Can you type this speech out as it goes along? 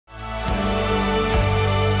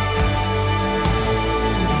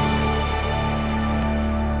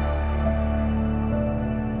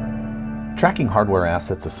Tracking hardware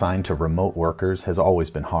assets assigned to remote workers has always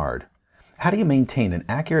been hard. How do you maintain an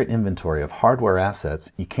accurate inventory of hardware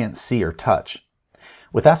assets you can't see or touch?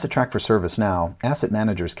 With AssetTrack for ServiceNow, asset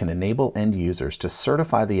managers can enable end users to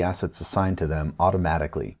certify the assets assigned to them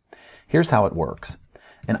automatically. Here's how it works.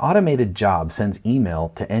 An automated job sends email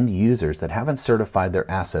to end users that haven't certified their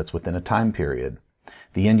assets within a time period.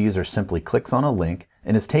 The end user simply clicks on a link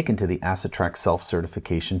and is taken to the AssetTrack Self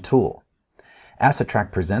Certification tool.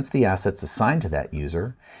 AssetTrack presents the assets assigned to that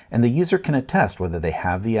user, and the user can attest whether they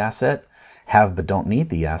have the asset, have but don't need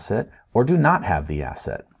the asset, or do not have the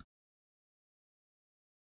asset.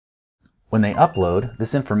 When they upload,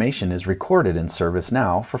 this information is recorded in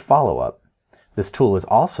ServiceNow for follow-up. This tool is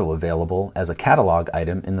also available as a catalog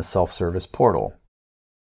item in the self-service portal.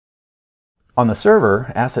 On the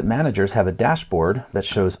server, asset managers have a dashboard that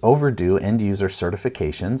shows overdue end-user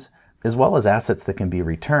certifications, as well as assets that can be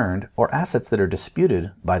returned or assets that are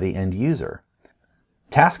disputed by the end user.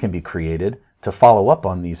 Tasks can be created to follow up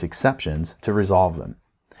on these exceptions to resolve them.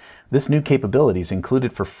 This new capability is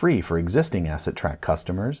included for free for existing AssetTrack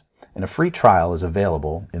customers, and a free trial is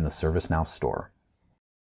available in the ServiceNow store.